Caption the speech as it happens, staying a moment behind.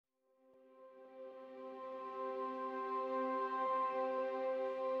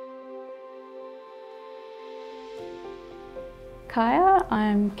Kaya.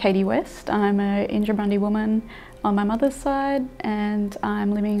 I'm Katie West. I'm a Indra woman on my mother's side, and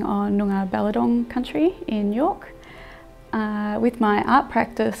I'm living on Noongar Balladong country in York. With my art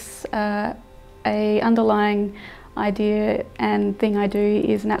practice, a underlying idea and thing I do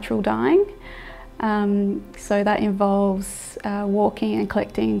is natural dyeing. So that involves walking and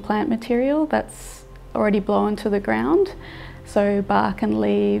collecting plant material that's already blown to the ground, so bark and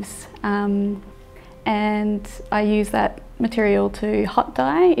leaves, and I use that material to hot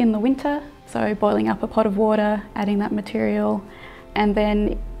dye in the winter, so boiling up a pot of water, adding that material, and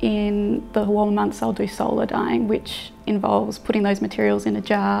then in the warmer months I'll do solar dyeing, which involves putting those materials in a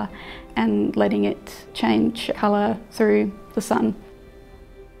jar and letting it change colour through the sun.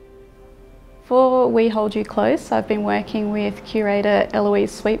 For We Hold You Close, I've been working with curator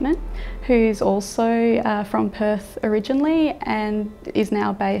Eloise Sweetman, who's also from Perth originally and is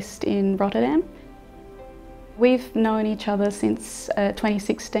now based in Rotterdam. We've known each other since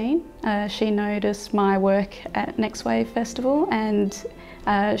 2016. She noticed my work at Next Wave Festival and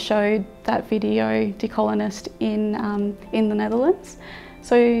showed that video Decolonist in the Netherlands.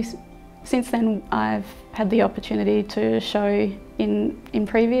 So since then I've had the opportunity to show in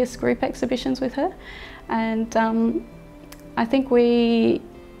previous group exhibitions with her, and I think we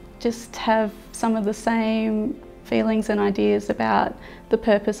just have some of the same feelings and ideas about the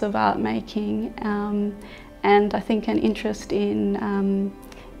purpose of art making, and I think an interest in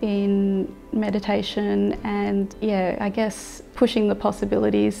meditation and, yeah, I guess pushing the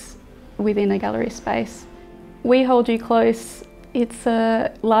possibilities within a gallery space. We Hold You Close, it's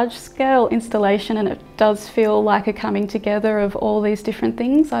a large-scale installation and it does feel like a coming together of all these different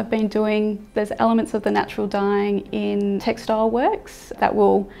things I've been doing. There's elements of the natural dyeing in textile works that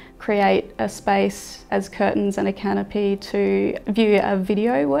will create a space as curtains and a canopy to view a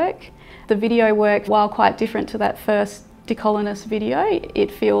video work. The video work, while quite different to that first Decolonist video,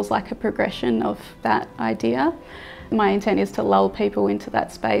 it feels like a progression of that idea. My intent is to lull people into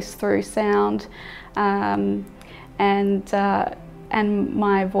that space through sound and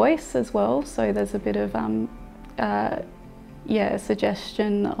my voice as well. So there's a bit of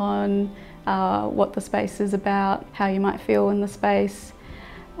suggestion on what the space is about, how you might feel in the space.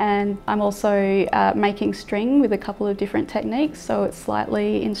 And I'm also making string with a couple of different techniques, so it's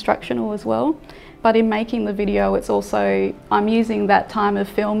slightly instructional as well. But in making the video, it's also, I'm using that time of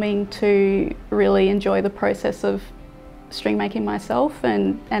filming to really enjoy the process of string making myself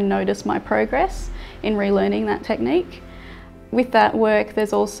and notice my progress in relearning that technique. With that work,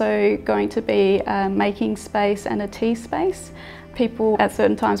 there's also going to be a making space and a tea space. People at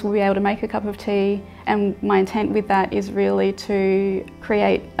certain times will be able to make a cup of tea, and my intent with that is really to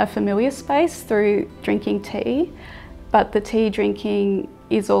create a familiar space through drinking tea, but the tea drinking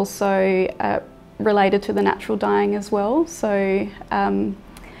is also related to the natural dyeing as well. So I'm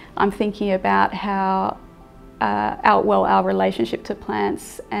thinking about how our relationship to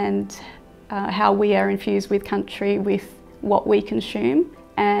plants and how we are infused with country with what we consume.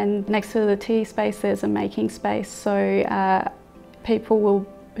 And next to the tea space there's a making space, so people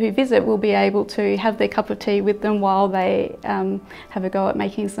who visit will be able to have their cup of tea with them while they have a go at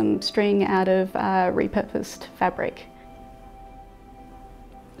making some string out of repurposed fabric.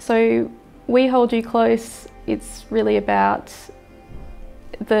 So We Hold You Close, it's really about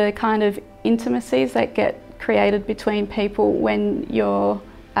the kind of intimacies that get created between people when you're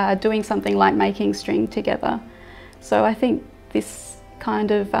doing something like making string together. So I think this kind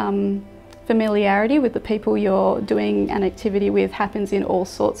of familiarity with the people you're doing an activity with happens in all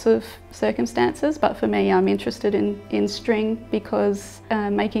sorts of circumstances, but for me I'm interested in string because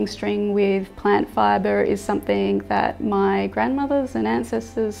making string with plant fibre is something that my grandmothers and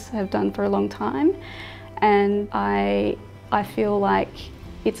ancestors have done for a long time, and I feel like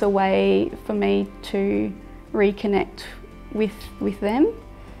it's a way for me to reconnect with them.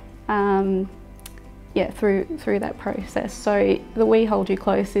 Through that process. So the We Hold You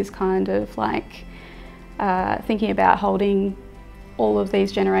Close is kind of like thinking about holding all of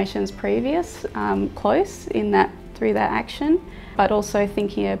these generations previous close through that action, but also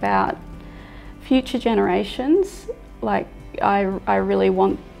thinking about future generations. Like I really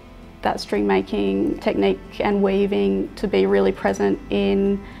want that string making technique and weaving to be really present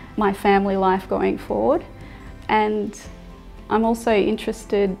in my family life going forward. And I'm also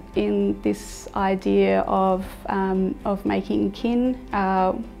interested in this idea of making kin,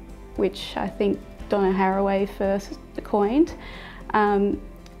 which I think Donna Haraway first coined.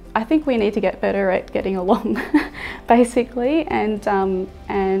 I think we need to get better at getting along, basically, and I'm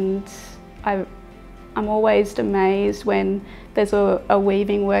always amazed when there's a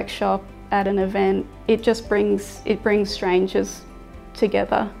weaving workshop at an event, it just brings strangers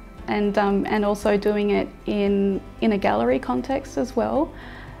together, and also doing it in a gallery context as well.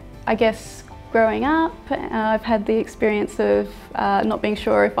 I guess growing up, I've had the experience of not being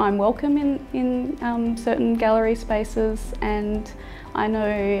sure if I'm welcome in certain gallery spaces, and I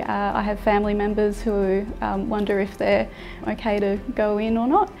know I have family members who wonder if they're okay to go in or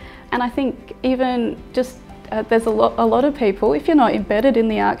not. And I think even just there's a lot of people, if you're not embedded in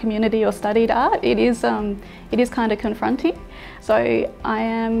the art community or studied art, it is kind of confronting. So I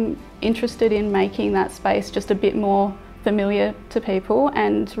am interested in making that space just a bit more familiar to people,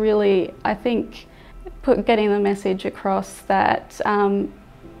 and really I think getting the message across that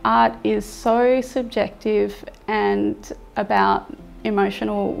art is so subjective and about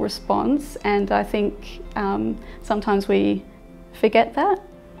emotional response, and I think sometimes we forget that.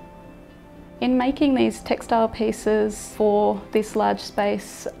 In making these textile pieces for this large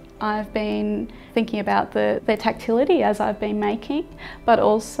space, I've been thinking about their tactility as I've been making, but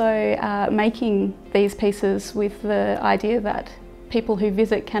also making these pieces with the idea that people who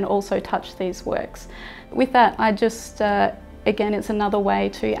visit can also touch these works. With that, I just, again, it's another way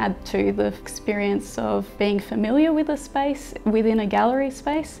to add to the experience of being familiar with a space within a gallery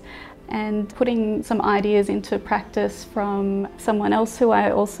space, and putting some ideas into practice from someone else who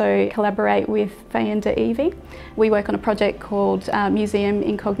I also collaborate with, Fayenda Evie. We work on a project called Museum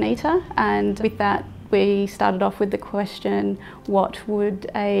Incognita, and with that we started off with the question, what would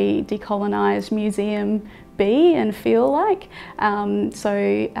a decolonised museum be and feel like? So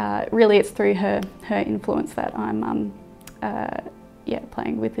really it's through her influence that I'm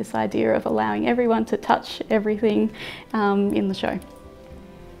playing with this idea of allowing everyone to touch everything in the show.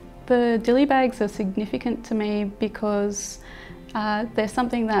 The dilly bags are significant to me because they're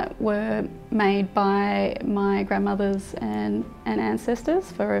something that were made by my grandmothers and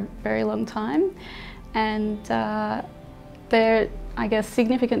ancestors for a very long time, and they're, I guess,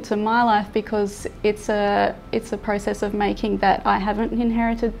 significant to my life because it's a process of making that I haven't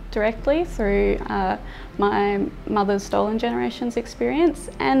inherited directly through my mother's stolen generations experience,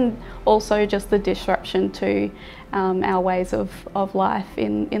 and also just the disruption to our ways of life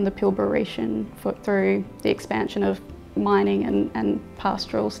in the Pilbara region through the expansion of mining and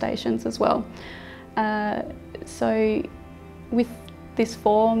pastoral stations as well. So with this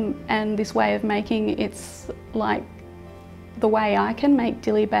form and this way of making, it's like the way I can make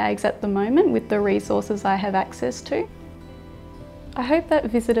dilly bags at the moment with the resources I have access to. I hope that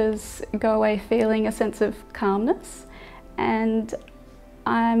visitors go away feeling a sense of calmness, and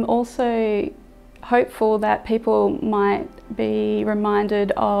I'm also hopeful that people might be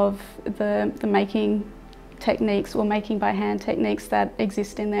reminded of the making techniques or making by hand techniques that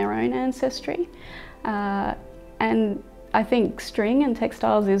exist in their own ancestry. And I think string and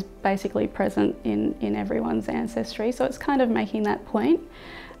textiles is basically present in everyone's ancestry, so it's kind of making that point.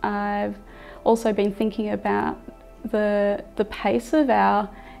 I've also been thinking about the pace of our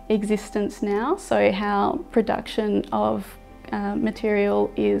existence now, so how production of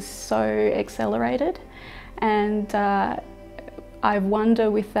material is so accelerated, and I wonder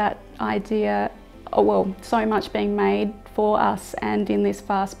with that idea, so much being made for us and in this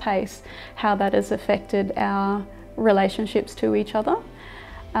fast pace, how that has affected our relationships to each other.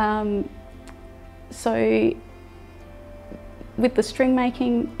 So with the string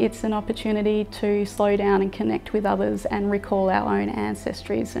making, it's an opportunity to slow down and connect with others and recall our own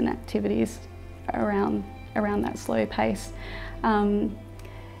ancestries and activities around that slow pace. And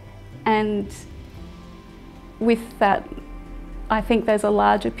with that, I think there's a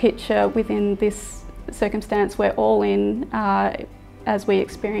larger picture within this circumstance we're all in as we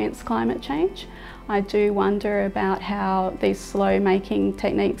experience climate change. I do wonder about how these slow making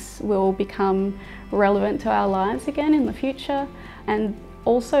techniques will become relevant to our lives again in the future, and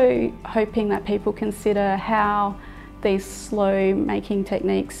also hoping that people consider how these slow making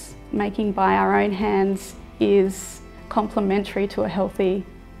techniques, making by our own hands, is complementary to a healthy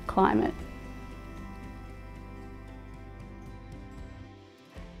climate.